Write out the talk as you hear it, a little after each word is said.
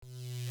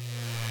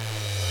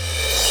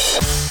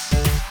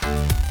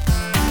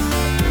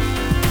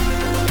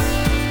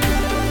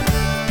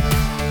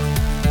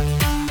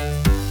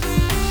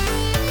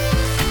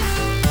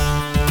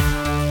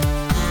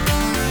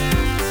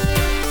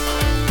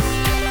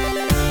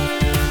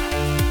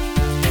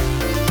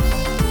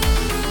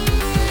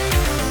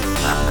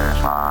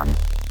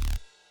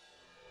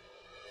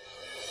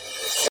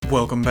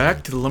Welcome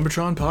back to the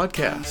Lumbertron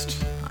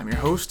Podcast. I'm your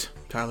host,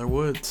 Tyler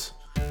Woods.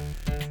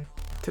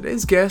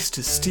 Today's guest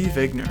is Steve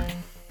Egner.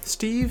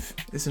 Steve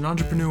is an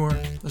entrepreneur,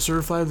 a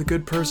certified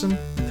good person,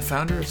 and the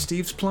founder of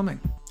Steve's Plumbing.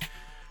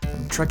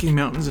 From trekking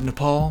mountains in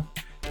Nepal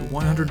to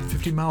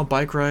 150-mile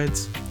bike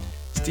rides,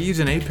 Steve's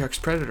an apex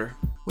predator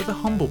with a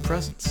humble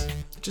presence.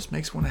 It just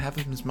makes me want to have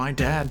him as my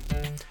dad.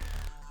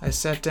 I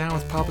sat down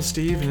with Papa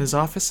Steve in his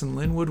office in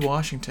Linwood,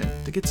 Washington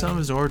to get some of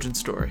his origin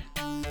story.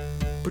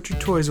 Put your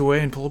toys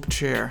away and pull up a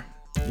chair.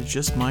 You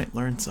just might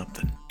learn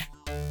something.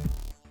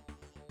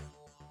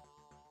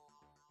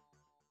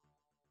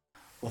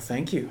 Well,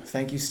 thank you.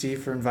 Thank you,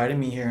 Steve, for inviting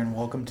me here, and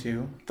welcome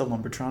to the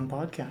Lumbertron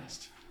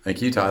Podcast.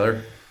 Thank you,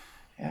 Tyler.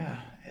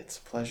 Yeah, it's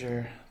a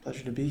pleasure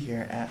to be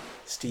here at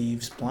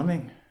Steve's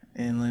Plumbing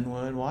in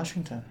Linwood,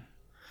 Washington.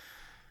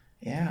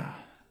 Yeah,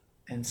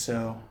 and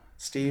so,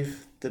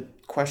 Steve, the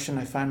question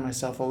I find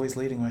myself always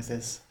leading with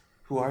is,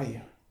 who are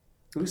you?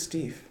 Who's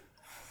Steve?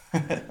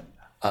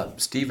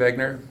 Steve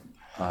Egner.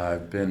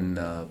 I've been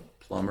a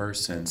plumber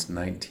since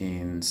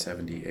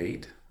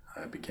 1978.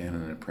 I began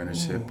an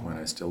apprenticeship when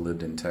I still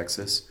lived in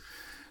Texas.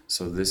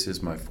 So this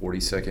is my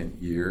 42nd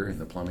year in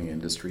the plumbing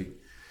industry.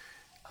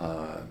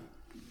 I'm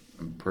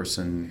a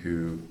person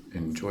who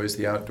enjoys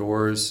the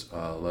outdoors,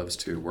 loves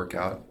to work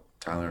out.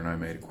 Tyler and I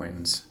made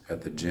acquaintance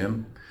at the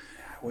gym.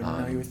 I wouldn't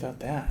know you without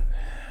that.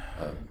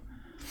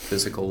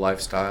 Physical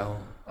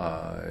lifestyle,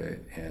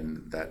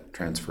 and that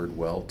transferred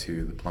well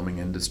to the plumbing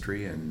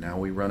industry. And now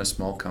we run a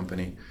small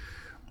company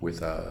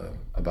with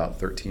about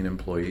 13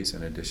 employees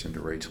in addition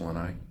to Rachel and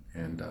I.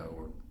 And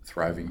we're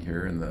thriving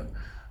here in the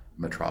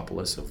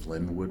metropolis of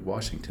Linwood,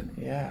 Washington.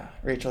 Yeah.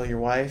 Rachel, your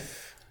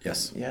wife?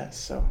 Yes. Yes.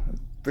 So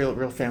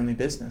real family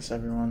business,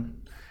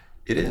 everyone.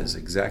 It is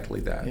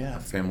exactly that, Yeah. a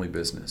family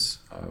business.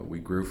 We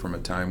grew from a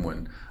time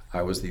when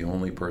I was the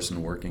only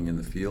person working in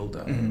the field.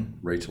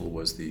 Rachel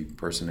was the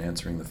person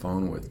answering the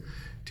phone with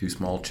two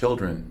small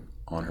children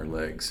on her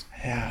legs.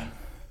 Yeah.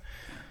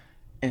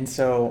 And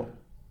so,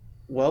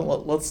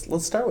 well,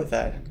 let's start with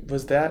that.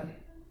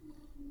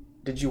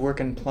 Did you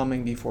work in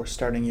plumbing before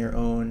starting your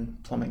own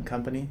plumbing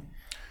company?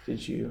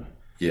 Did you?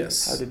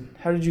 Yes.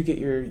 How did you get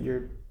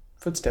your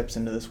footsteps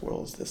into this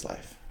world, this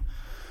life?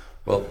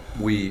 Well,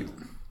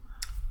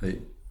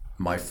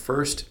 my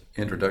first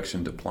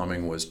introduction to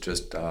plumbing was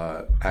just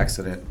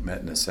accident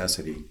met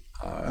necessity.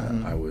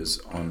 I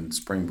was on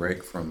spring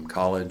break from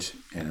college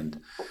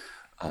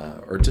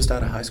or just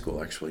out of high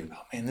school, actually.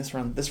 Oh man, this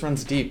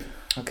runs deep.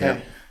 Okay.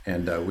 Yeah.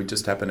 And we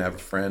just happened to have a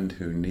friend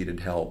who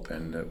needed help,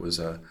 and it was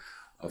a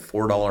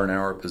 $4 an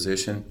hour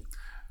position,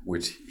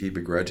 which he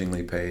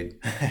begrudgingly paid,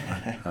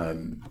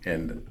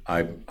 and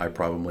I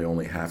probably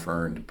only half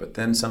earned. But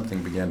then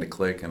something began to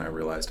click, and I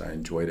realized I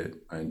enjoyed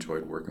it. I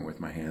enjoyed working with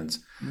my hands,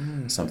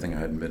 something I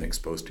hadn't been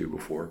exposed to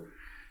before.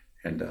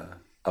 And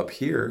up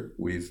here,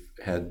 we've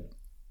had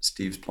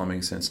Steve's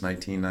Plumbing since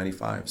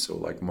 1995. So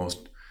like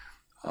most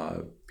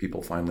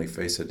people finally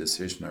face a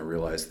decision, I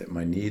realized that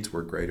my needs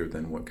were greater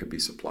than what could be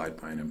supplied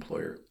by an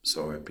employer.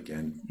 So I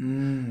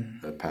began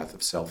the path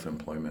of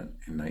self-employment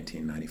in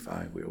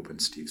 1995. We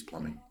opened Steve's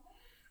Plumbing.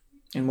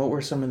 And what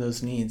were some of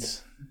those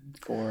needs?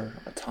 For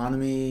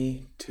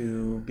autonomy,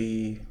 to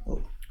be...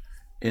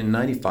 In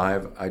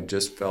 95, I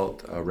just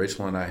felt,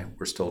 Rachel and I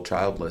were still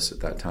childless at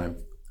that time.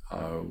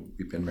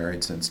 We've been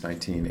married since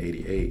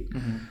 1988.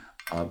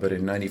 But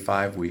in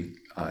 95, we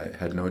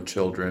had no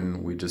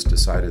children. We just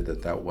decided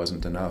that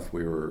wasn't enough.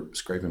 We were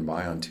scraping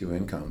by on two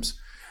incomes.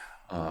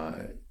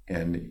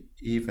 And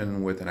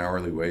even with an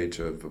hourly wage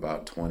of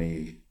about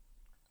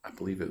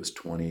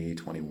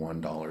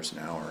 $21 an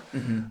hour,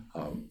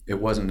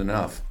 it wasn't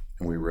enough.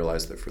 And we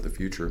realized that for the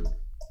future,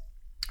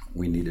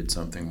 we needed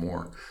something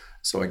more.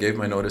 So I gave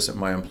my notice at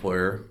my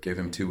employer, gave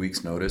him 2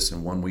 weeks notice.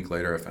 And 1 week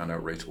later, I found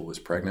out Rachel was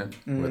pregnant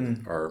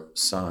with our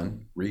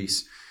son,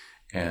 Reese.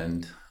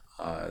 And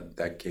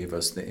that gave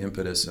us the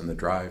impetus and the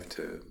drive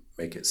to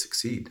make it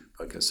succeed,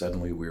 because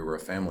suddenly we were a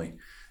family,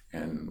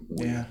 and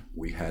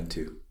we had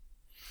to.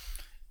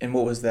 And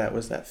what was that?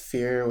 Was that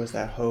fear? Was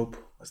that hope?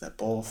 Was that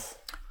both?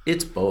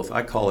 It's both.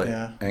 I call it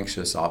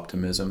anxious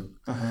optimism.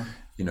 And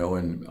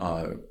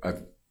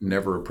I've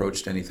never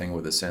approached anything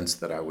with a sense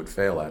that I would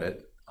fail at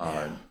it.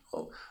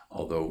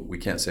 Although we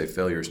can't say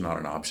failure is not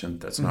an option.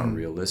 That's not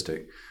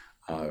realistic.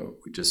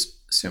 We just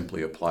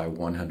simply apply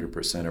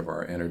 100% of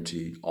our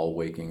energy all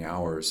waking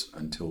hours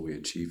until we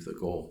achieve the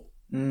goal.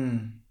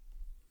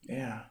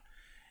 Yeah.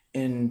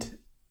 And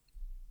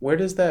where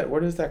does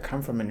that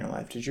come from in your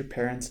life? Did your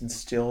parents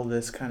instill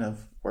this kind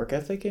of work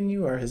ethic in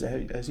you, or as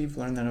you've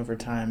learned that over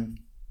time,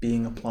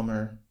 being a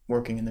plumber,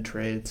 working in the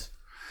trades?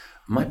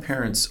 My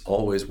parents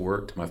always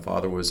worked. My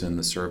father was in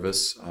the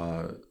service,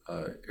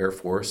 Air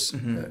Force.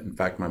 In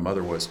fact, my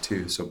mother was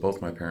too. So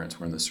both my parents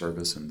were in the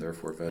service and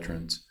therefore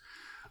veterans.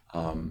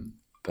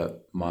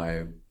 But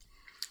my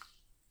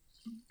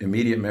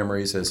immediate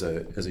memories as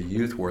a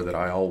youth were that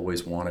I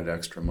always wanted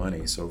extra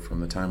money. So from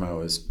the time I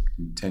was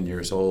 10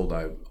 years old,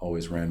 I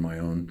always ran my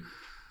own,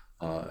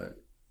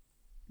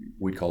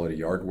 we'd call it a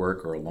yard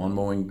work or a lawn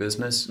mowing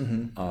business.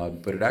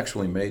 But it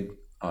actually made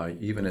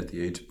even at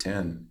the age of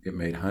 10, it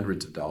made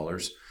hundreds of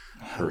dollars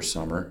per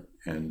summer.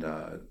 And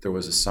there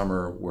was a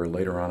summer where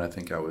later on, I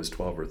think I was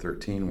 12 or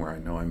 13, where I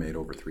know I made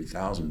over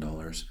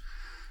 $3,000.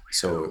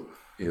 So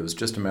it was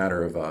just a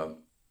matter of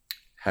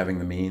having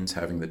the means,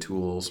 having the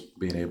tools,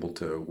 being able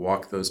to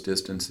walk those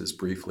distances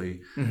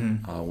briefly.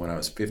 When I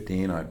was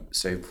 15, I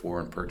saved for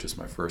and purchased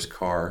my first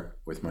car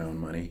with my own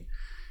money.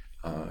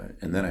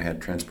 And then I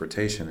had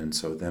transportation, and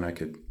so then I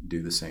could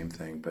do the same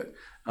thing. But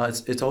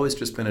it's always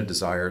just been a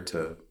desire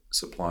to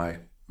supply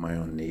my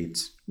own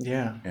needs.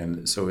 Yeah.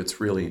 And so it's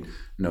really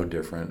no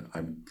different.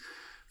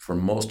 For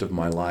most of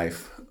my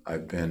life,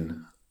 I've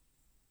been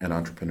an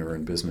entrepreneur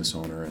and business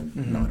owner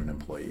and not an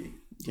employee.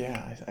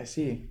 Yeah, I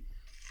see.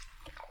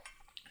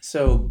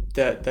 So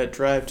that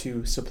drive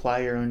to supply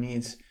your own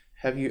needs,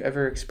 have you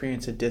ever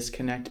experienced a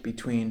disconnect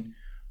between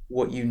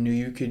what you knew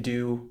you could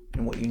do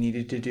and what you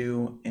needed to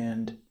do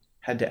and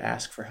had to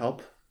ask for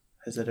help?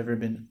 Has that ever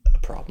been a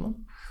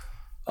problem?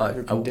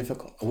 Ever been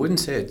difficult? I wouldn't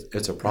say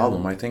it's a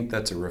problem. I think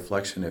that's a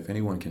reflection. If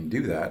anyone can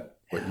do that,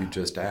 what you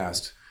just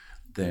asked,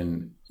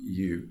 then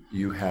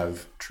you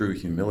have true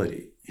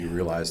humility. You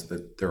realize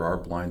that there are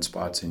blind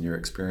spots in your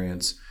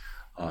experience.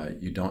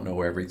 You don't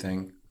know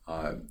everything.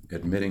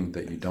 Admitting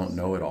that you don't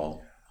know it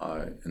all,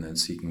 and then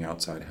seeking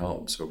outside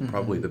help. So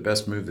probably the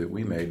best move that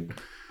we made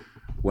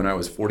when I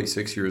was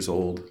 46 years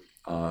old,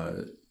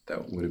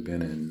 that would have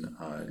been in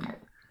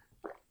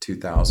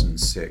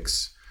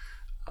 2006.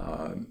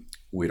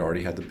 We'd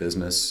already had the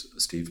business,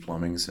 Steve's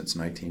Plumbing, since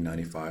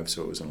 1995.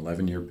 So it was an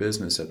 11-year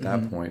business at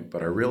that point.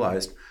 But I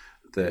realized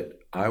that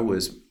I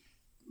was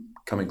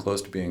coming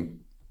close to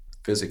being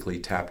physically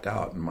tapped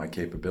out in my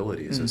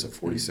capabilities as a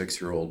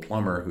 46-year-old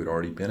plumber who'd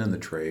already been in the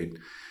trade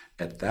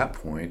at that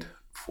point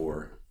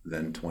for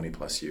then 20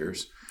 plus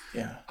years.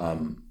 Yeah.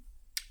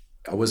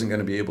 I wasn't going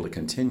to be able to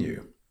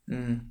continue.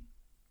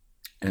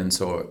 And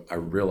so I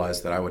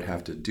realized that I would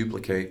have to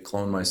duplicate,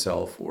 clone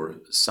myself, or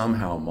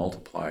somehow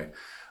multiply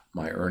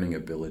my earning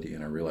ability.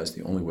 And I realized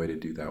the only way to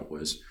do that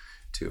was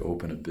to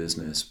open a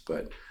business,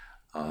 but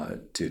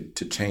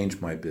to change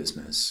my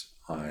business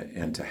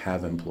and to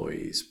have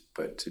employees.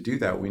 But to do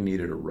that, we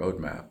needed a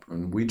roadmap.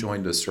 And we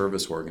joined a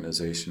service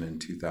organization in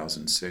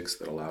 2006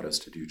 that allowed us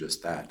to do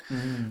just that.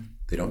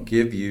 They don't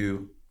give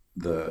you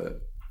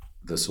the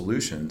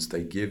solutions,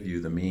 they give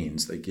you the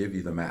means, they give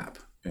you the map.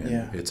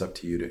 And it's up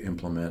to you to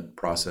implement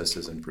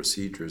processes and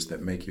procedures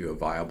that make you a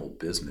viable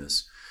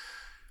business.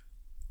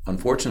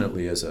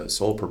 Unfortunately, as a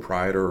sole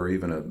proprietor or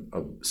even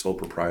a sole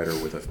proprietor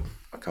with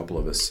a couple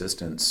of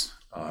assistants,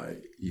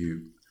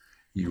 you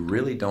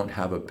really don't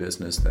have a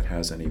business that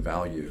has any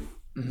value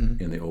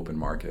in the open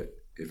market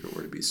if it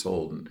were to be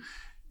sold. And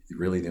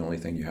really the only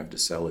thing you have to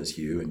sell is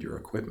you and your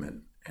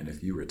equipment. And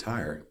if you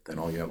retire, then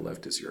all you have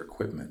left is your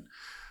equipment.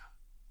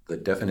 The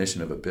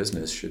definition of a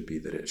business should be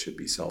that it should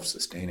be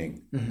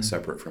self-sustaining,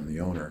 separate from the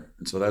owner.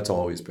 And so that's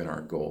always been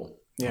our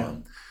goal.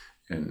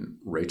 And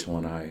Rachel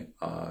and I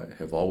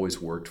have always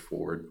worked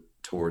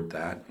toward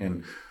that.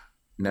 And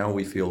now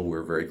we feel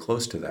we're very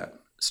close to that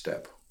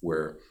step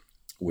where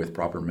with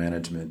proper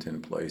management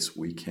in place,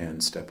 we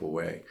can step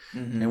away.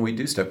 And we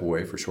do step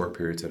away for short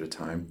periods at a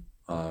time.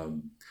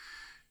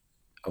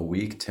 A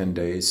week, 10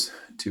 days,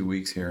 2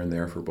 weeks here and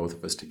there for both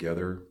of us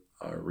together.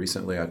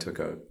 Recently, I took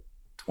a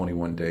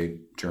 21-day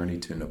journey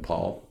to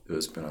Nepal. It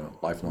has been a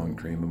lifelong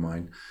dream of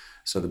mine.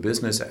 So the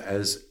business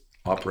is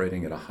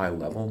operating at a high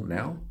level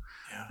now.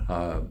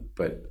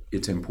 But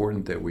it's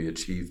important that we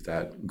achieve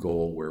that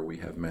goal where we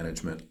have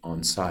management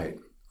on site,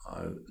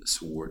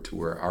 to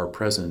where our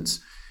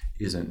presence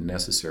isn't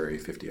necessary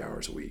 50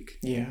 hours a week.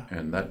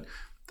 And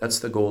that's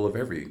the goal of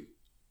every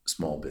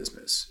small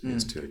business,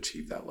 is to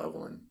achieve that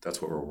level, and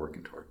that's what we're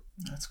working toward.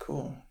 That's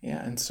cool.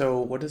 Yeah. And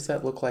so what does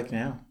that look like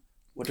now?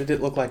 What did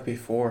it look like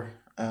before,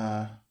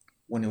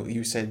 when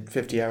you said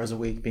 50 hours a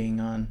week being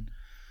on?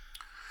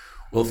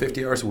 Well,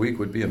 50 hours a week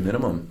would be a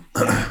minimum.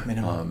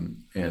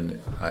 And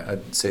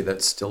I'd say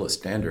that's still a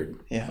standard.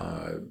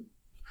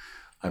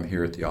 I'm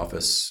here at the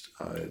office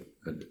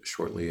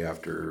shortly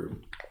after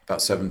about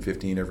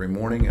 7:15 every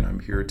morning, and I'm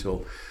here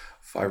till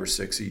 5 or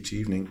 6 each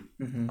evening.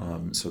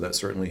 So that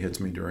certainly hits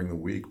me during the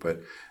week.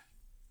 But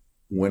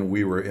when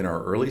we were in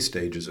our early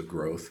stages of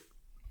growth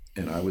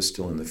and I was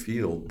still in the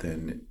field,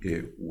 then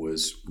it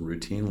was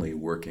routinely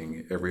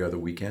working every other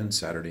weekend,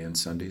 Saturday and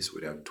Sunday. So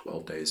we'd have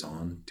 12 days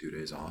on, 2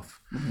 days off.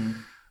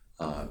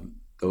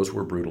 Those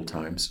were brutal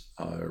times.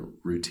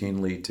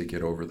 Routinely, to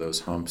get over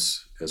those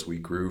humps as we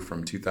grew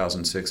from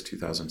 2006,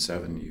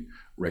 2007, you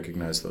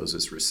recognize those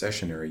as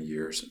recessionary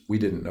years. We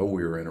didn't know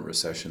we were in a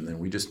recession then.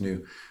 We just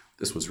knew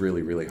this was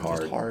really, really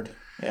hard. Just hard,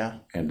 yeah.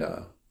 And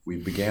we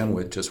began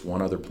with just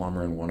one other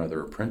plumber and one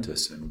other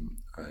apprentice. And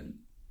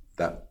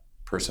that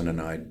person and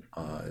I,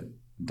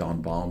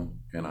 Don Baum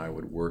and I,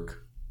 would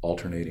work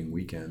alternating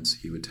weekends.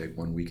 He would take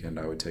one weekend,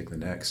 I would take the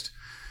next.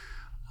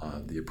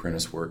 The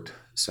apprentice worked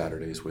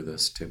Saturdays with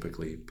us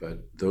typically,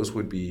 but those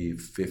would be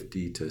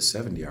 50 to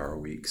 70 hour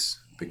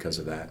weeks because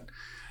of that.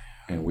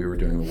 And we were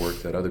doing the work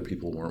that other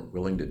people weren't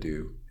willing to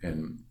do.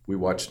 And we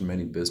watched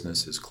many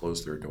businesses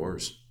close their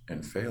doors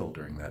and fail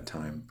during that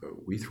time.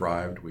 But we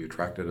thrived. We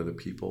attracted other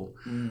people.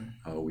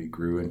 We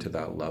grew into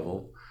that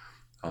level.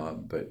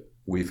 But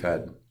we've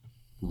had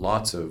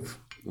lots of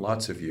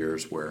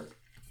years where,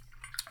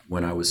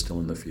 when I was still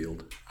in the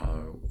field,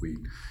 we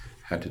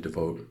had to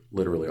devote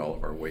literally all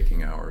of our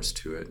waking hours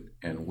to it.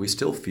 And we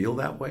still feel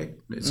that way.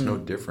 It's no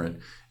different.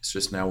 It's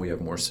just now we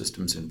have more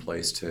systems in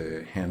place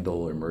to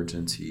handle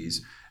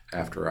emergencies,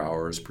 after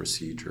hours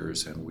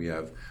procedures, and we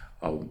have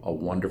a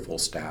wonderful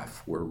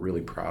staff. We're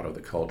really proud of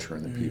the culture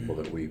and the people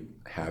that we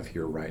have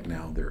here right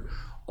now. They're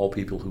all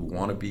people who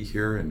want to be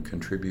here and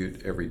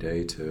contribute every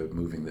day to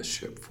moving this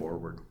ship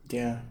forward.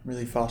 Yeah,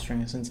 really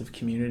fostering a sense of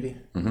community.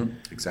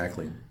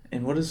 Exactly.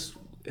 And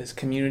has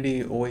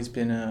community always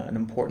been an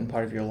important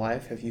part of your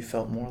life? Have you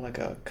felt more like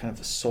a kind of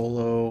a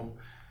solo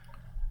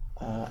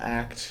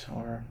act,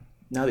 or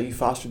now that you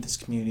fostered this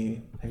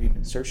community, have you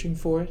been searching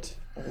for it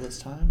all this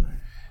time?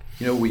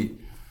 You know,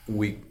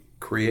 we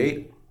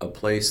create a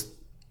place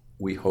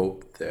we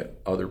hope that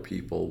other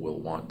people will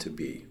want to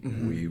be.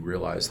 We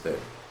realize that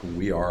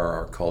we are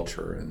our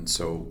culture, and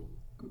so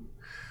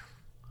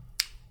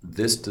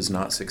this does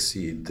not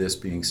succeed, this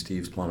being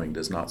Steve's Plumbing,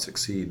 does not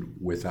succeed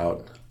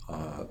without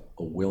a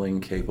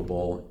willing,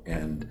 capable,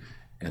 and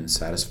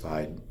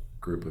satisfied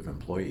group of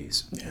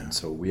employees. And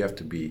so we have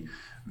to be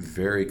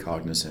very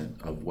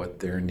cognizant of what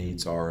their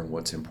needs are and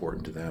what's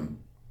important to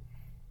them.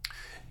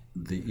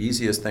 The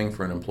easiest thing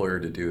for an employer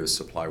to do is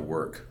supply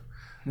work.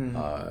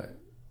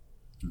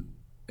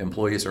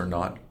 Employees are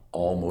not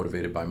all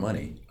motivated by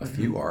money. A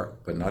few are,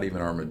 but not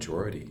even our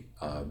majority.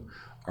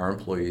 Our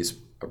employees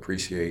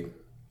appreciate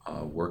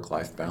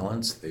work-life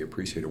balance. They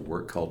appreciate a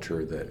work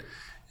culture that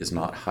is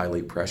not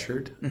highly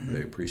pressured.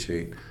 They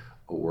appreciate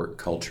a work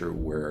culture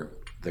where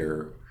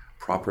they're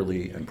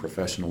properly and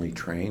professionally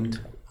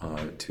trained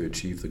to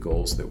achieve the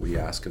goals that we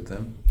ask of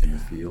them in the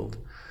field.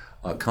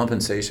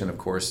 Compensation, of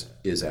course,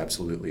 is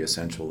absolutely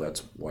essential.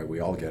 That's why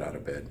we all get out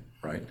of bed,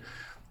 right?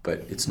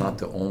 But it's not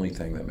the only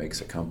thing that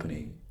makes a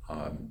company.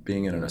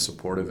 Being in a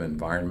supportive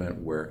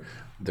environment where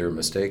their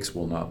mistakes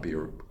will not be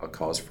a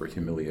cause for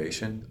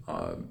humiliation.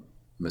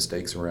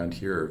 Mistakes around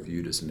here are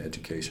viewed as an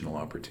educational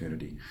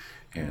opportunity,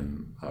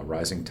 and a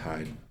rising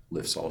tide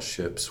lifts all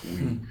ships.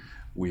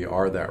 We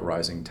are that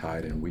rising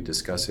tide, and we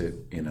discuss it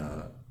in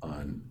a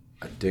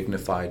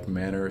dignified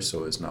manner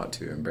so as not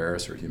to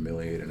embarrass or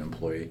humiliate an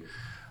employee.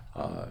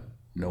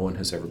 No one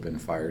has ever been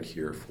fired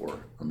here for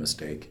a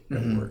mistake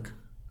at work.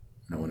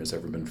 No one has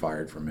ever been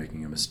fired for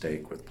making a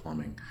mistake with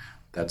plumbing.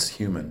 That's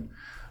human.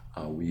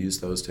 We use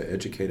those to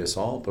educate us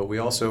all, but we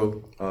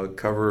also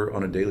cover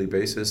on a daily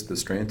basis the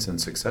strengths and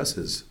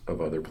successes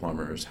of other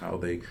plumbers, how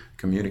they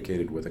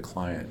communicated with a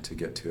client to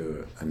get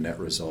to a net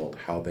result,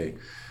 how they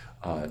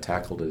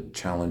tackled a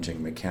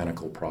challenging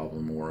mechanical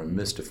problem or a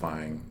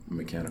mystifying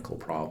mechanical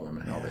problem,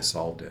 and how they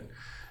solved it.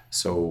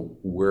 So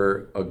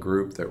we're a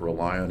group that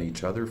rely on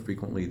each other.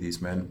 Frequently,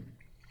 these men,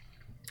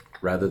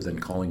 rather than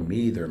calling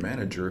me their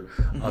manager,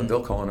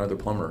 they'll call another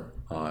plumber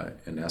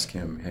and ask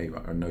him, hey,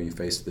 I know you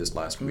faced this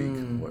last week.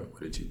 What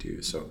did you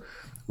do? So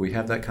we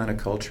have that kind of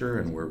culture,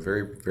 and we're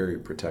very, very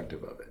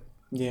protective of it.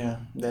 Yeah,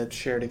 that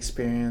shared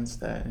experience,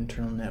 that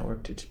internal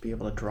network to be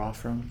able to draw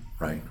from.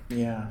 Right.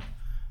 Yeah,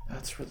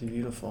 that's really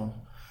beautiful.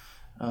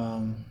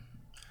 Well,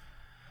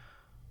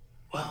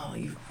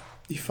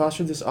 you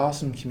fostered this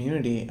awesome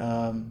community.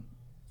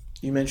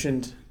 You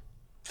mentioned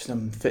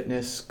some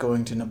fitness,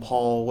 going to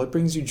Nepal. What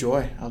brings you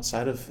joy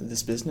outside of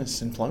this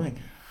business in plumbing?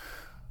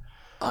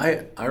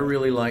 I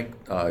really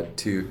like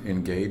to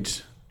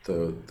engage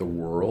the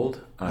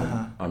world.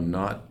 I'm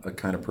not a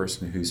kind of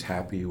person who's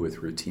happy with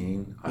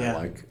routine.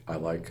 I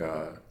like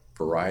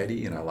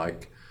variety, and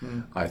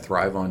I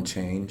thrive on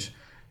change.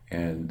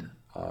 And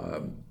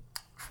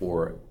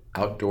for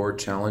outdoor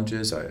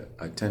challenges,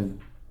 I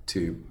tend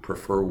to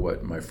prefer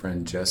what my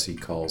friend Jesse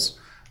calls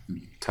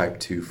type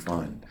 2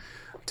 fun.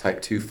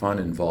 Type 2 fun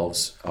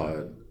involves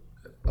a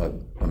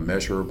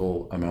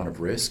measurable amount of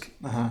risk.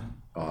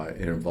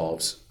 It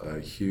involves a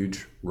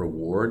huge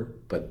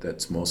reward, but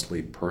that's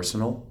mostly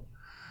personal.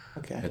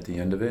 At the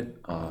end of it.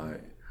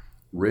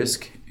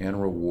 Risk and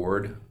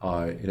reward,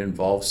 it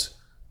involves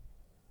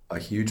a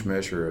huge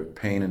measure of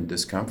pain and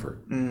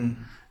discomfort.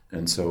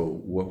 And so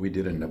what we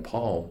did in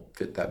Nepal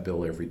fit that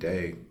bill every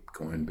day,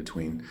 going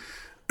between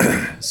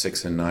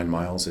 6 and 9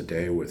 miles a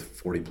day with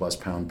 40 plus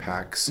pound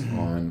packs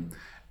on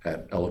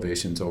at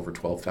elevations over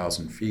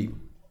 12,000 feet.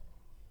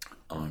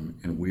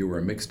 And we were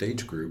a mixed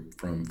age group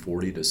from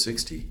 40 to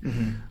 60.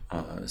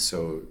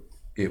 So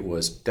it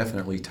was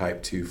definitely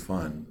type 2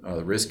 fun.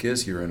 The risk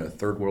is you're in a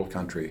third world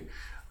country.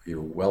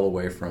 You're well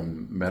away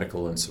from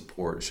medical and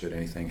support should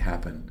anything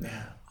happen.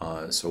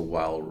 So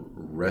while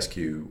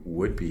rescue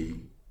would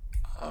be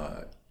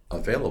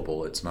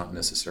available, it's not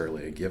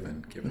necessarily a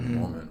given the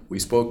moment. We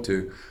spoke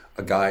to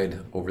a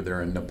guide over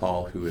there in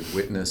Nepal who had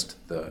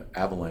witnessed the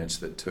avalanche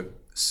that took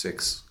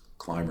 6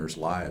 climbers'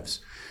 lives.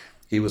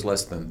 He was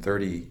less than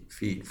 30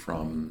 feet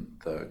from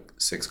the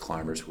 6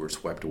 climbers who were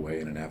swept away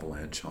in an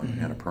avalanche on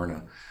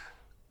Annapurna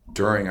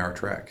during our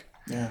trek.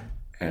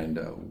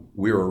 And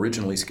we were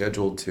originally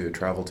scheduled to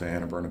travel to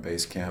Anaberna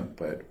Base Camp,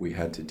 but we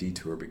had to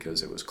detour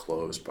because it was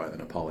closed by the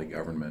Nepali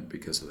government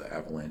because of the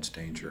avalanche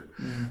danger.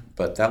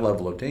 But that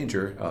level of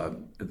danger,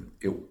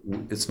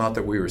 it's not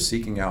that we were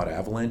seeking out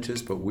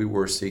avalanches, but we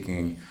were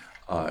seeking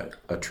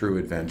a true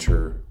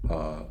adventure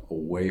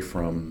away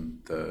from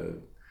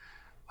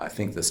I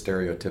think the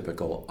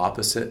stereotypical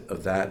opposite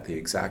of that, the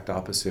exact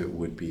opposite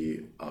would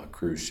be a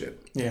cruise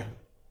ship. Yeah.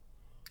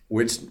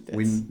 Which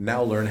we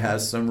now learn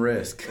has some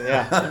risk.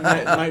 Yeah,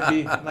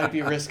 it might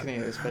be risky,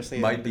 especially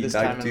might be this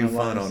type time 2 in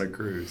fun lives. on a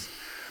cruise,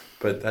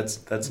 but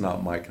that's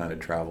not my kind of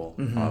travel.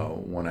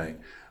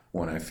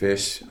 When I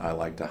fish, I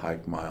like to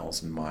hike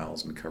miles and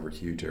miles and cover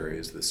huge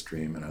areas of the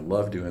stream, and I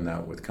love doing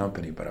that with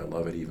company, but I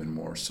love it even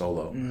more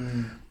solo.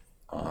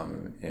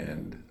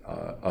 And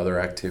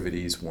other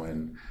activities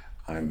when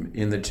I'm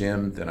in the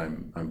gym, then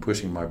I'm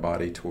pushing my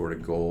body toward a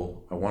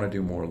goal. I want to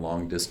do more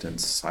long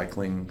distance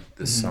cycling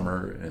this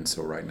summer, and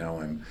so right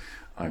now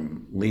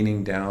I'm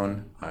leaning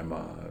down. I'm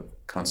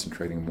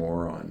concentrating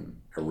more on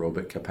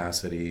aerobic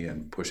capacity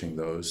and pushing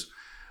those.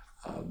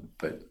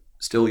 But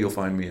still, you'll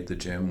find me at the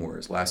gym.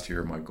 Whereas last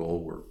year my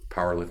goal were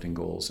powerlifting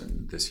goals,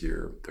 and this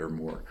year they're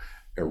more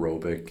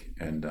aerobic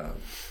and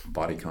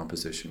body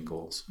composition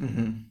goals.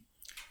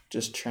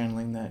 Just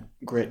channeling that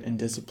grit and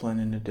discipline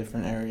into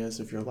different areas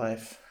of your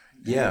life.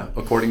 Yeah,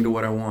 according to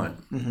what I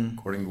want.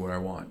 According to what I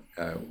want.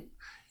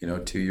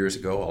 2 years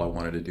ago, all I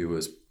wanted to do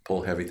was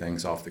pull heavy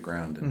things off the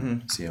ground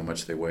and see how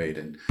much they weighed.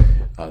 And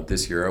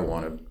this year, I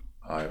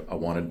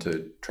wanted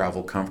to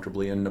travel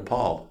comfortably in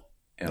Nepal,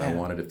 and I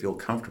wanted to feel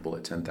comfortable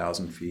at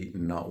 10,000 feet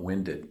and not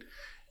winded.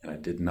 And I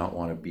did not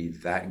want to be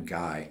that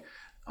guy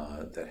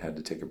that had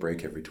to take a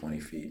break every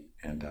 20 feet.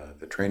 And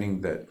the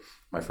training that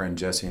my friend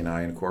Jesse and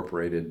I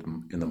incorporated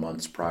in the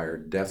months prior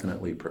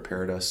definitely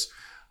prepared us.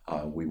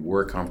 We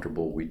were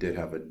comfortable. We did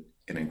have an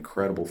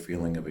incredible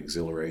feeling of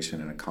exhilaration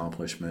and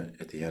accomplishment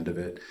at the end of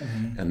it.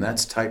 And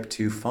that's type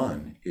 2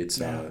 fun. It's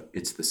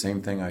the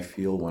same thing I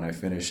feel when I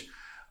finish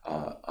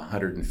a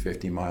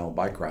 150-mile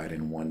bike ride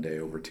in one day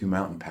over 2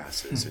 mountain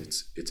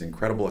passes. It's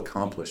incredible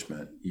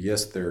accomplishment.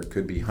 Yes, there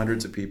could be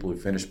hundreds of people who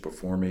finished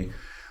before me,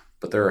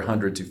 but there are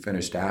hundreds who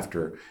finished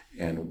after,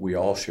 and we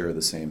all share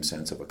the same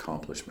sense of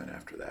accomplishment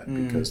after that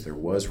because there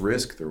was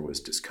risk, there was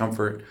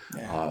discomfort,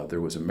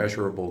 there was a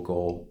measurable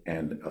goal,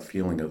 and a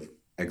feeling of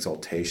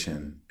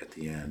exaltation at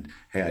the end.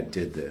 Hey, I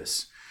did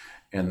this.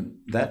 And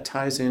that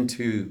ties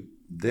into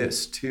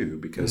this too,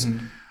 because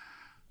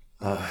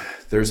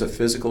there's a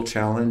physical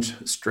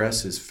challenge.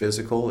 Stress is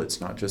physical.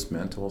 It's not just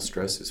mental.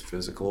 Stress is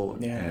physical.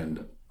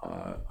 And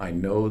I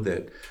know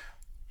that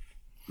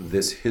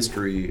this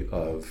history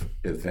of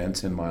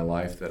events in my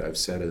life that I've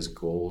set as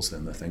goals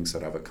and the things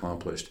that I've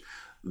accomplished,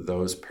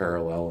 those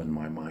parallel in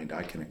my mind.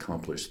 I can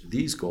accomplish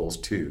these goals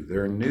too.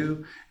 They're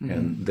new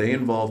and they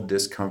involve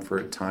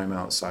discomfort, time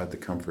outside the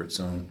comfort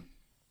zone,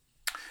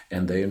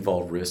 and they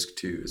involve risk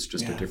too. It's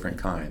just a different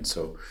kind.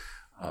 So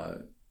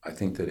I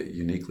think that it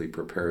uniquely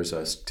prepares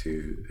us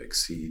to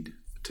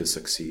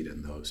succeed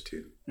in those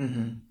too.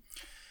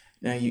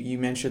 Now you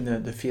mentioned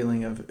the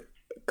feeling of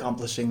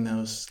accomplishing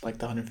those, like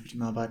the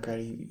 150-mile bike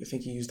ride. I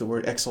think you used the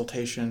word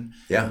exaltation.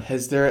 Yeah.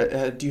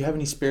 Do you have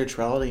any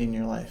spirituality in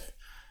your life?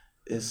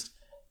 Is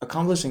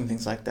accomplishing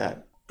things like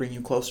that bring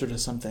you closer to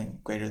something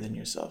greater than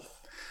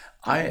yourself?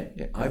 I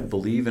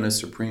believe in a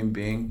supreme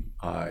being.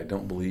 I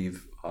don't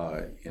believe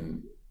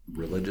in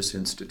religious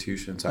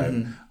institutions.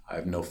 I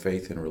have no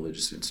faith in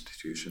religious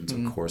institutions.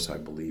 Of course, I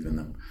believe in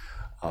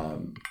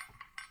them.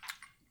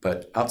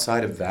 But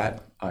outside of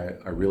that,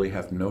 I really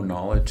have no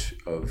knowledge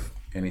of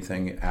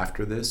anything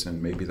after this,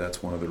 and maybe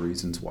that's one of the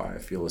reasons why I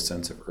feel a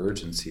sense of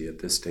urgency at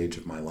this stage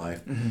of my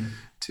life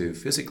to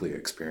physically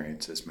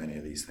experience as many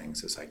of these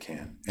things as I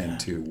can, and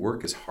to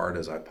work as hard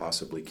as I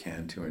possibly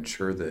can to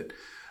ensure that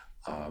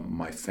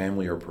my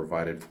family are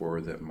provided for,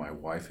 that my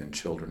wife and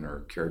children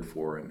are cared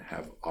for and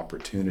have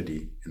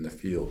opportunity in the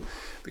field,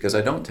 because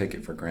I don't take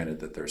it for granted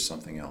that there's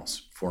something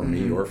else for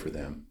me or for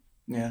them.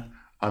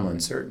 I'm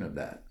uncertain of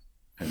that,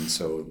 and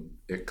so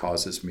it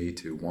causes me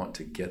to want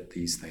to get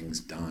these things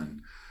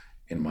done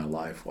in my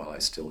life while I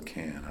still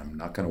can. I'm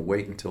not going to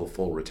wait until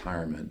full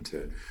retirement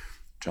to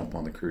jump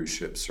on the cruise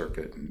ship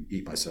circuit and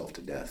eat myself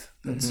to death.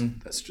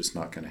 That's just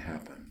not going to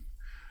happen.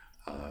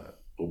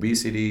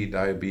 Obesity,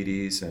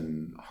 diabetes,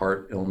 and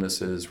heart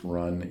illnesses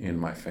run in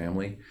my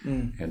family,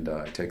 and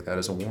I take that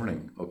as a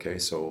warning. Okay,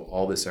 so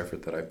all this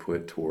effort that I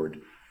put toward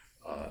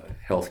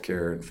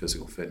healthcare and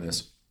physical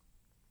fitness,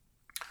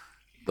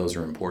 those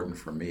are important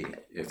for me.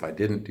 If I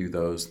didn't do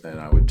those, then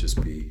I would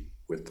just be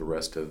with the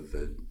rest of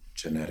the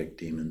genetic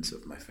demons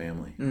of my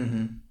family.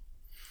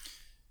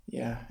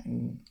 Yeah,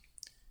 and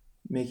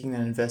making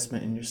that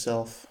investment in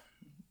yourself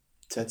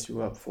sets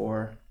you up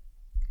for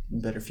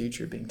a better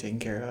future, being taken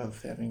care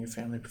of, having your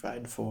family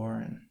provided for,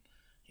 and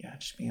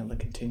just being able to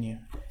continue.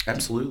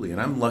 Absolutely,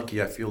 and I'm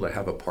lucky, I feel, to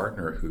have a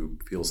partner who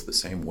feels the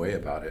same way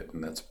about it,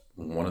 and that's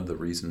one of the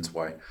reasons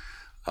why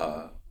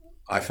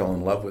I fell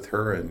in love with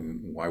her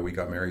and why we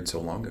got married so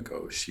long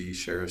ago. She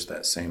shares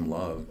that same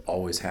love,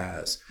 always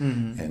has,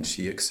 and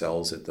she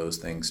excels at those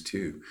things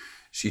too.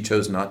 She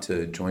chose not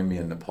to join me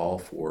in Nepal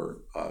for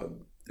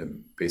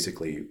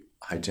basically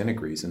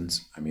hygienic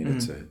reasons. I mean,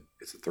 it's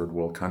a third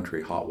world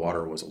country. Hot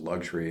water was a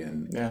luxury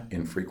and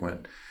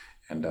infrequent,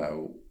 and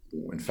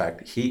in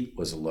fact, heat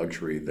was a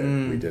luxury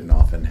that we didn't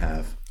often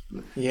have.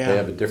 Yeah. They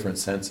have a different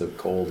sense of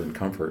cold and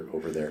comfort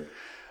over there.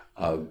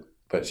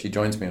 But she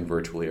joins me in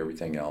virtually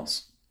everything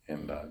else,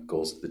 and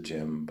goes to the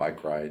gym,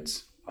 bike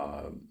rides,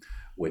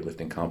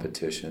 weightlifting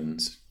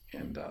competitions,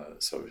 and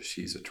so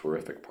she's a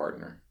terrific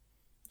partner.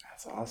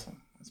 That's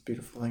awesome. That's a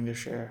beautiful thing to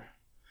share.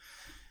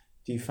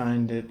 Do you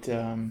find that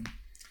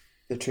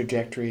the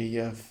trajectory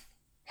of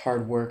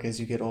hard work as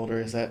you get older,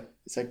 is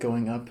that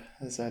going up?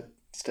 Is that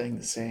staying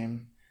the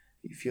same?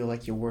 Do you feel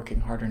like you're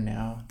working harder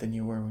now than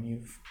you were when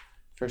you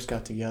first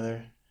got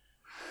together?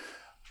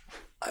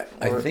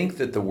 I think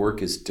that the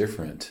work is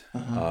different.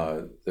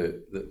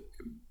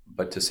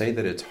 But to say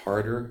that it's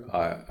harder,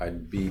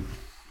 I'd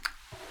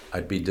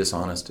be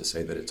dishonest to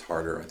say that it's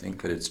harder. I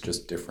think that it's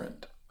just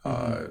different.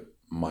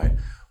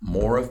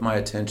 More of my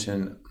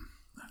attention.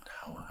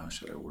 How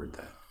should I word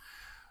that?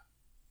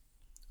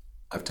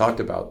 I've talked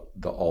about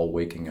the all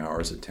waking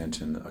hours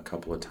attention a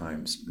couple of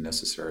times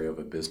necessary of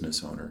a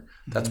business owner.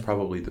 That's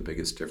probably the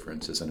biggest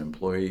difference. As an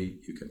employee,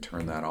 you can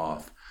turn that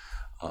off,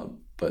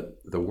 but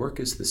the work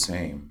is the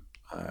same.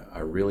 I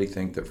really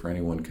think that for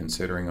anyone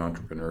considering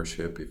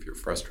entrepreneurship, if you're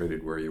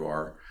frustrated where you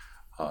are,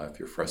 if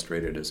you're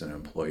frustrated as an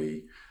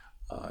employee,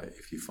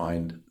 if you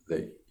find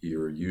that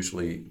you're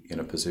usually in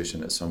a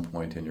position at some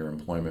point in your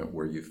employment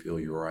where you feel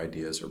your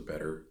ideas are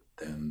better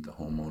than the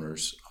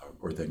homeowners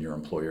or than your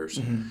employers,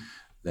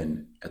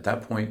 then at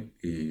that point,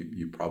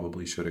 you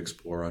probably should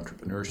explore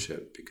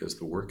entrepreneurship, because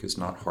the work is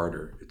not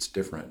harder, it's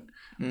different.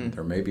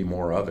 There may be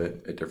more of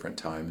it at different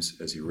times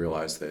as you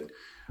realize that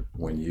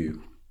when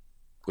you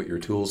put your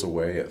tools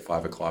away at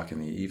 5 o'clock in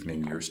the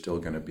evening, you're still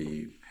going to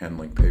be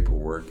handling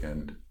paperwork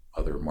and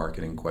other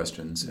marketing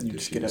questions and you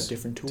just get out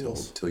different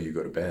tools till you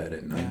go to bed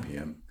at 9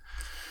 p.m.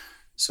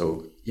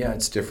 So yeah,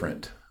 it's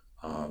different,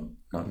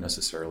 not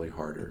necessarily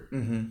harder.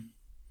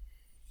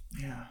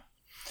 Yeah.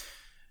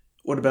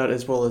 What about,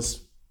 as well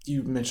as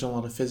you mentioned a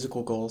lot of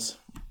physical goals,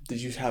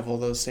 did you have all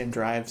those same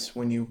drives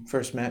when you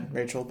first met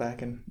Rachel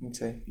back in, you'd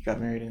say you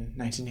got married in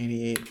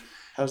 1988?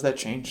 How's that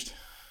changed?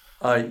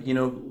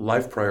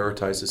 Life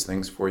prioritizes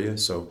things for you.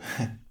 So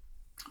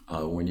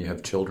when you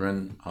have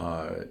children,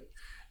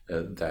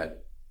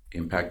 that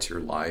impacts your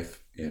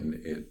life, and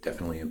it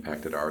definitely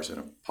impacted ours in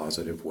a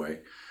positive way.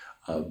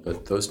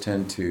 But those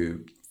tend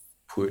to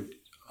put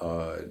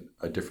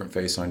a different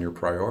face on your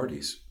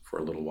priorities for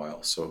a little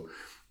while. So,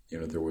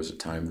 there was a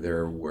time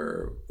there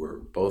where we're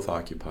both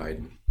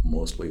occupied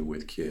mostly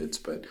with kids,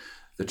 but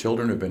the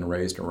children have been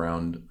raised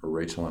around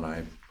Rachel and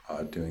I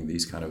doing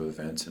these kind of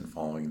events and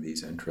following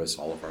these interests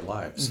all of our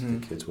lives. The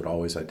kids would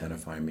always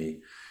identify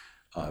me,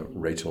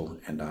 Rachel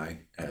and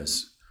I,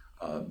 as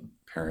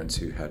parents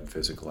who had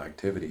physical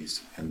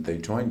activities, and they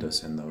joined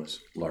us in those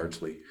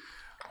largely,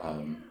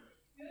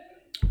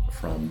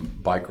 from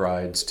bike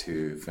rides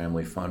to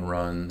family fun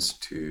runs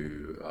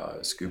to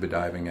scuba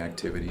diving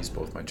activities.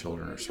 Both my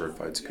children are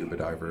certified scuba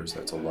divers.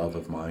 That's a love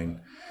of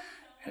mine,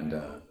 and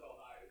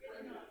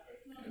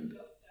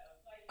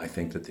I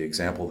think that the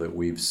example that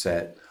we've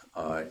set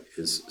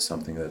is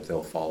something that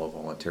they'll follow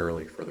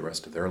voluntarily for the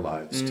rest of their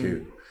lives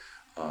too,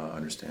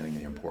 understanding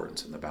the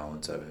importance and the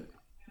balance of it.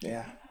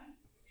 Yeah.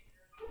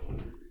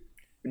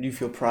 Do you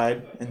feel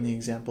pride in the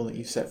example that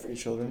you set for your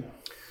children?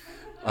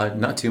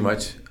 Not too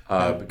much,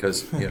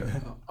 because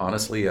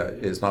honestly,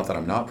 it's not that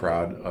I'm not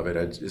proud of it.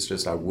 It's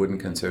just I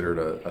wouldn't consider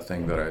it a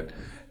thing that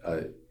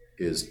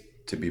is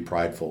to be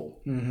prideful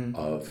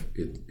of.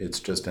 It's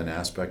just an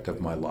aspect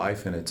of my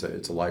life, and it's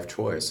a life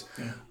choice.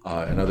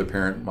 Another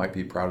parent might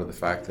be proud of the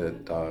fact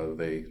that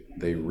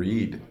they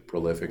read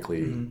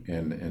prolifically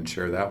and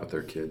share that with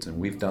their kids, and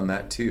we've done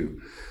that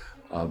too.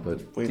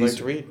 But we like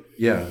to read.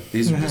 Yeah,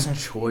 these are just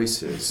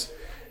choices,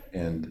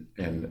 and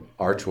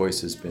our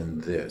choice has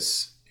been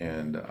this.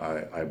 And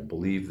I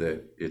believe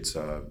that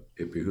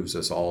it behooves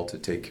us all to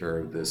take care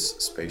of this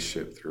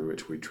spaceship through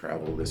which we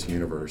travel, this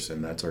universe,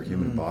 and that's our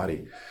human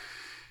body.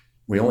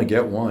 We only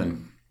get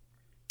one,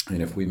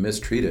 and if we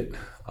mistreat it,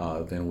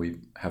 then we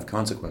have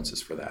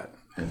consequences for that.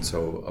 And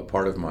so a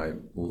part of my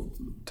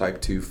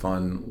type 2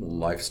 fun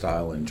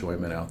lifestyle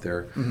enjoyment out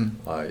there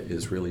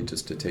is really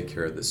just to take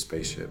care of this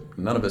spaceship.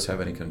 None of us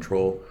have any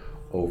control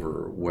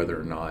over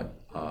whether or not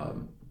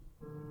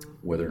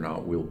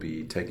we'll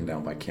be taken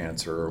down by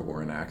cancer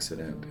or an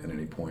accident at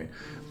any point.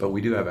 But we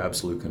do have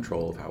absolute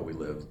control of how we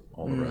live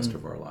all the rest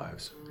of our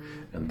lives.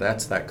 And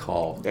that's that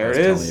call there I was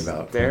it telling is. you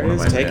about. There it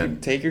is.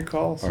 Take your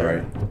call, sir.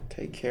 All right.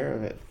 Take care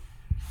of it.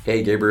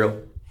 Hey,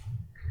 Gabriel.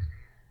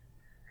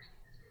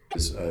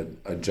 It's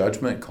a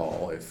judgment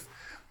call if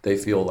they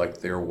feel like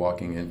they're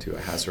walking into a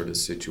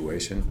hazardous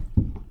situation.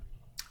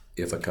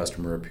 If a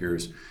customer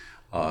appears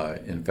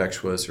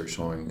infectious or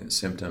showing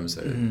symptoms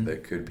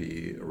that could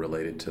be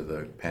related to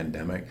the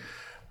pandemic,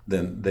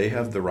 then they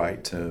have the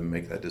right to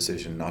make that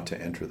decision not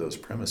to enter those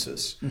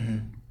premises.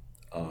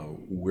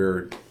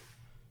 We're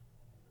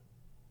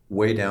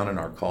way down in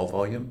our call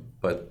volume,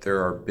 but there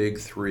are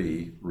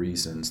three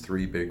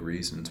big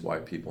reasons why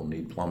people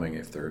need plumbing.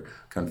 If they're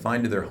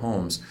confined to their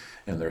homes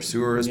and their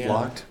sewer is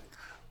blocked,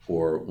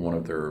 or one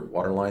of their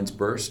water lines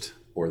burst,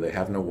 or they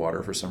have no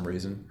water for some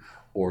reason,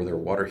 or their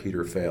water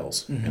heater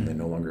fails and they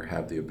no longer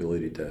have the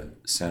ability to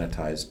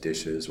sanitize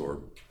dishes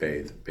or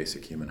bathe,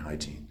 basic human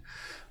hygiene.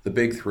 The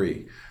big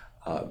three,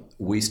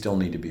 we still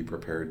need to be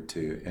prepared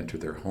to enter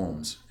their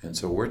homes. And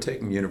so we're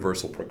taking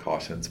universal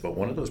precautions, but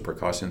one of those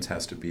precautions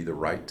has to be the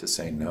right to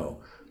say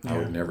no. I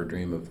would never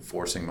dream of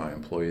forcing my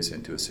employees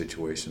into a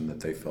situation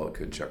that they felt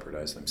could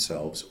jeopardize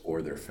themselves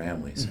or their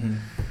families.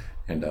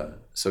 And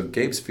so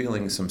Gabe's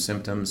feeling some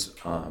symptoms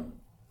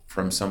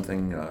from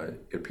something,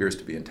 it appears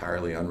to be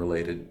entirely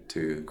unrelated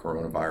to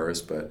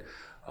coronavirus,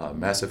 but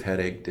massive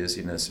headache,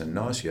 dizziness, and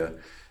nausea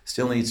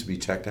still needs to be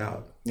checked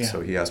out.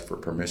 So he asked for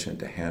permission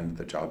to hand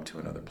the job to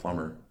another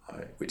plumber,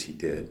 which he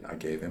did. I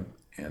gave him,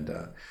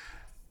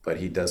 but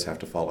he does have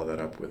to follow that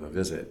up with a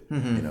visit.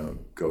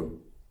 Go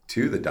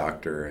to the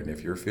doctor, and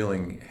if you're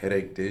feeling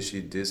headache,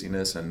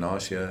 dizziness, and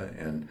nausea,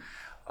 and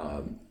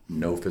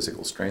no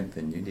physical strength,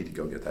 then you need to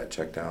go get that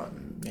checked out.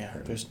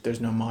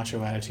 There's no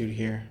macho attitude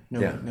here.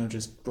 No,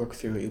 just work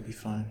through it. You'll be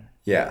fine.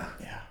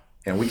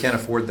 And we can't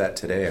afford that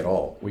today at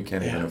all. We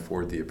can't even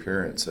afford the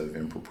appearance of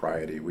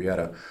impropriety. We had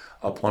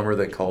a plumber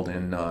that called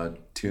in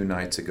 2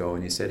 nights ago,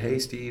 and he said, "Hey,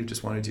 Steve,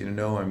 just wanted you to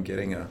know I'm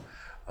getting a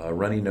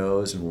runny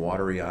nose and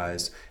watery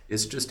eyes.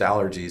 It's just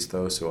allergies,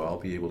 though, so I'll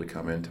be able to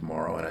come in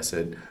tomorrow." And I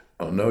said,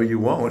 "Oh, no, you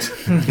won't."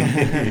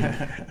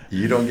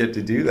 You don't get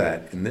to do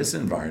that in this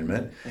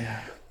environment.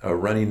 A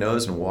runny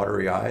nose and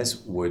watery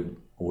eyes would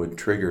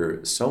trigger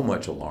so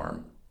much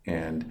alarm.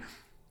 And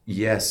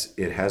yes,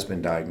 it has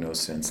been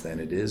diagnosed since then.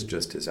 It is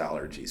just his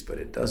allergies, but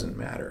it doesn't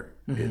matter.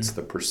 It's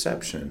the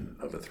perception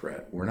of a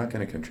threat. We're not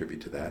going to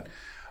contribute to that.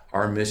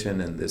 Our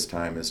mission in this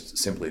time is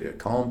simply to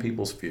calm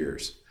people's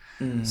fears,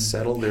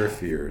 settle their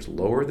fears,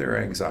 lower their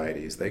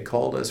anxieties. They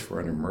called us for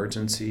an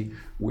emergency.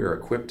 We're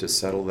equipped to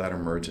settle that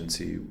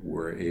emergency.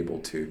 We're able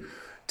to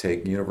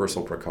take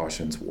universal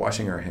precautions,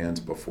 washing our hands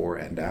before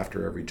and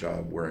after every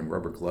job, wearing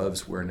rubber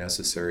gloves where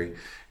necessary,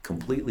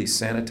 completely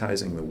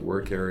sanitizing the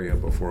work area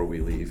before we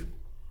leave.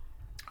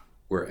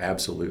 We're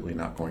absolutely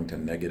not going to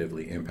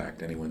negatively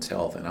impact anyone's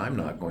health, and I'm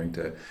not going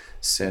to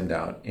send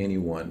out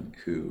anyone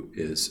who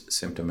is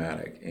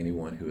symptomatic,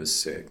 anyone who is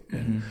sick.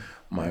 And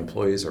my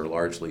employees are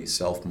largely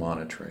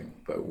self-monitoring,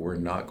 but we're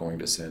not going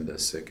to send a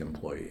sick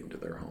employee into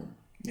their home.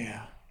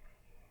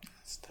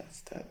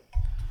 That's that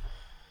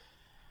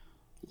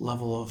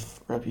level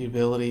of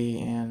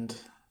reputability, and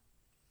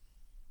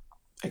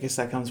I guess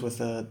that comes with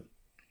the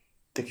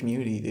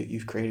community that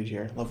you've created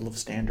here, level of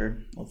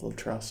standard, level of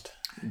trust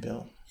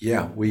built.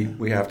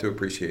 We have to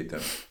appreciate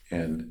them,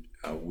 and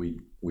we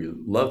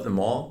love them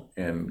all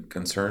and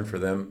concern for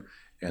them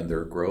and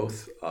their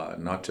growth,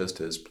 not just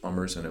as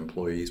plumbers and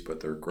employees, but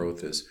their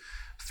growth as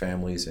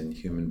families and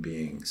human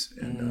beings,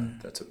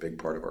 and that's a big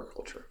part of our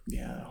culture.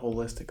 A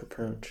holistic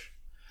approach.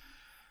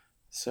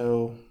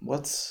 So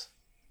what's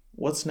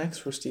next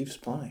for Steve's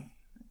Plumbing?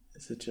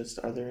 Is it just,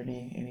 are there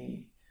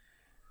any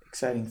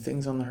exciting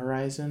things on the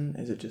horizon?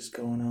 Is it just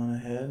going on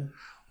ahead?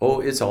 Oh,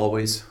 it's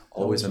always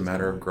a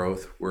matter of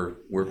growth.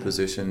 We're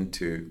positioned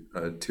to,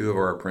 2 of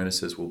our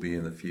apprentices will be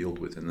in the field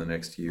within the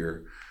next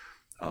year.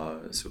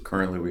 So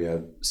currently we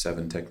have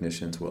 7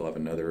 technicians. We'll have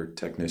another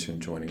technician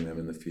joining them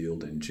in the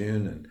field in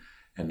June, and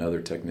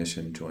another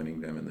technician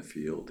joining them in the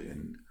field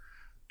in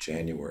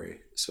January.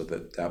 So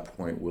at that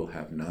point we'll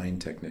have 9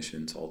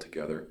 technicians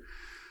altogether.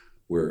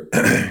 We're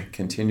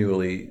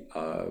continually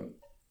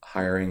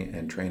hiring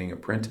and training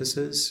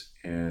apprentices,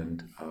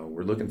 and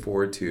we're looking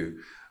forward to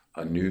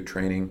a new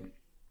training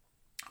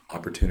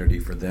opportunity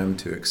for them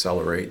to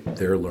accelerate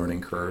their learning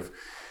curve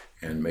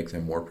and make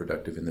them more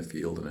productive in the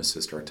field and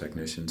assist our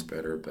technicians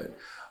better. But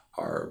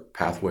our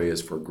pathway is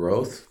for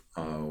growth.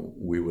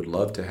 We would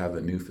love to have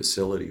a new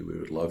facility. We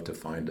would love to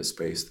find a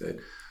space that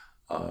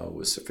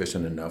was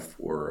sufficient enough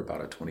for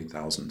about a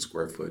 20,000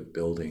 square foot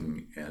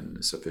building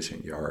and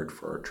sufficient yard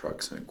for our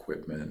trucks and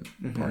equipment,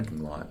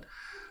 parking lot.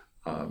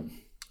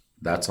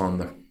 That's on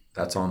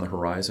the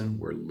horizon.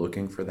 We're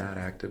looking for that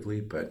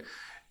actively, but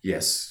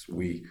yes,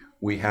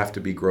 we have to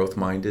be growth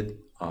minded,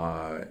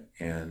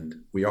 and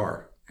we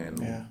are,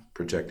 and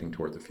projecting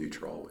toward the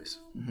future always.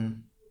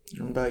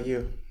 What about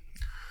you?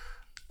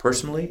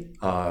 Personally,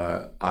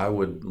 I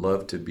would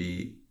love to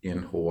be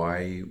in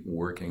Hawaii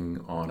working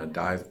on a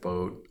dive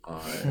boat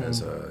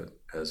as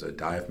a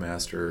dive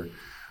master,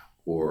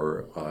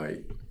 or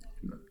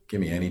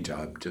give me any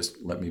job. Just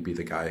let me be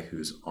the guy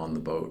who's on the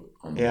boat,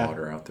 on the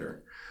water out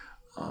there.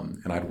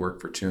 And I'd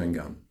work for chewing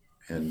gum.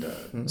 And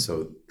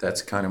so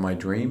that's kind of my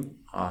dream.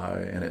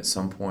 And at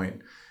some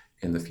point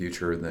in the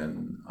future,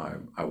 then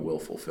I will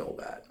fulfill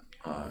that,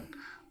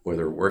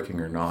 whether working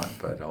or not.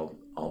 But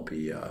I'll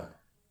be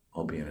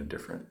in a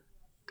different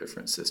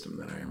system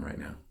than I am right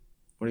now.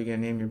 What are you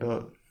gonna name your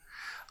boat?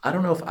 I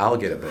don't know if I'll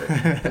get a boat.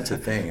 That's the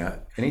thing.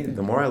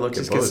 The more I look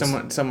Just at boats,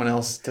 get someone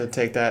else to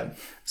take that.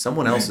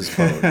 someone else's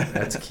boat.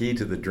 That's key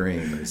to the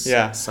dream.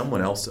 Yeah.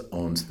 Someone else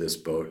owns this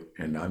boat,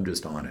 and I'm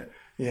just on it.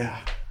 Yeah.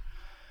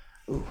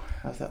 Ooh,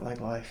 how's that like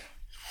life?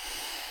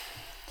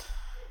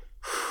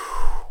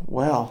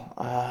 Well,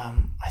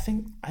 I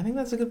think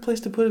that's a good place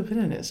to put a pin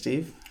in it,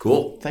 Steve.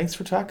 Cool. Thanks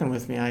for talking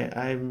with me.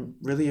 I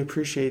really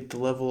appreciate the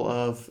level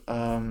of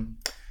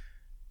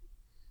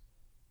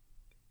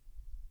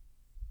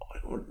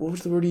what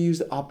was the word you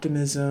used?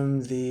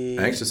 Optimism, the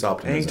Anxious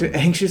optimism.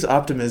 Anxious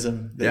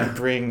optimism that Yeah. you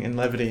bring in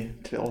levity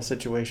to all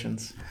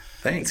situations.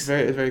 Thanks. It's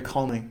very, very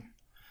calming.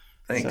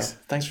 Thanks. So,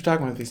 thanks for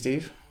talking with me,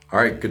 Steve. All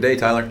right. Good day,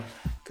 Tyler.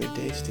 Good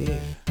day, Steve.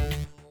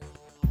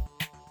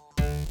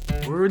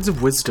 Words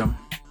of wisdom.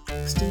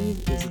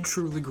 Steve is a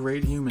truly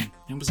great human.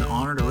 It was an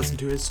honor to listen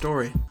to his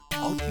story. I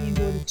hope you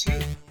enjoyed it too.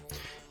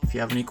 If you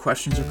have any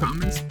questions or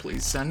comments,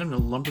 please send them to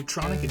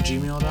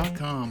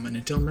lumbertronic@gmail.com. And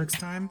until next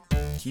time,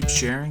 keep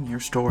sharing your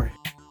story.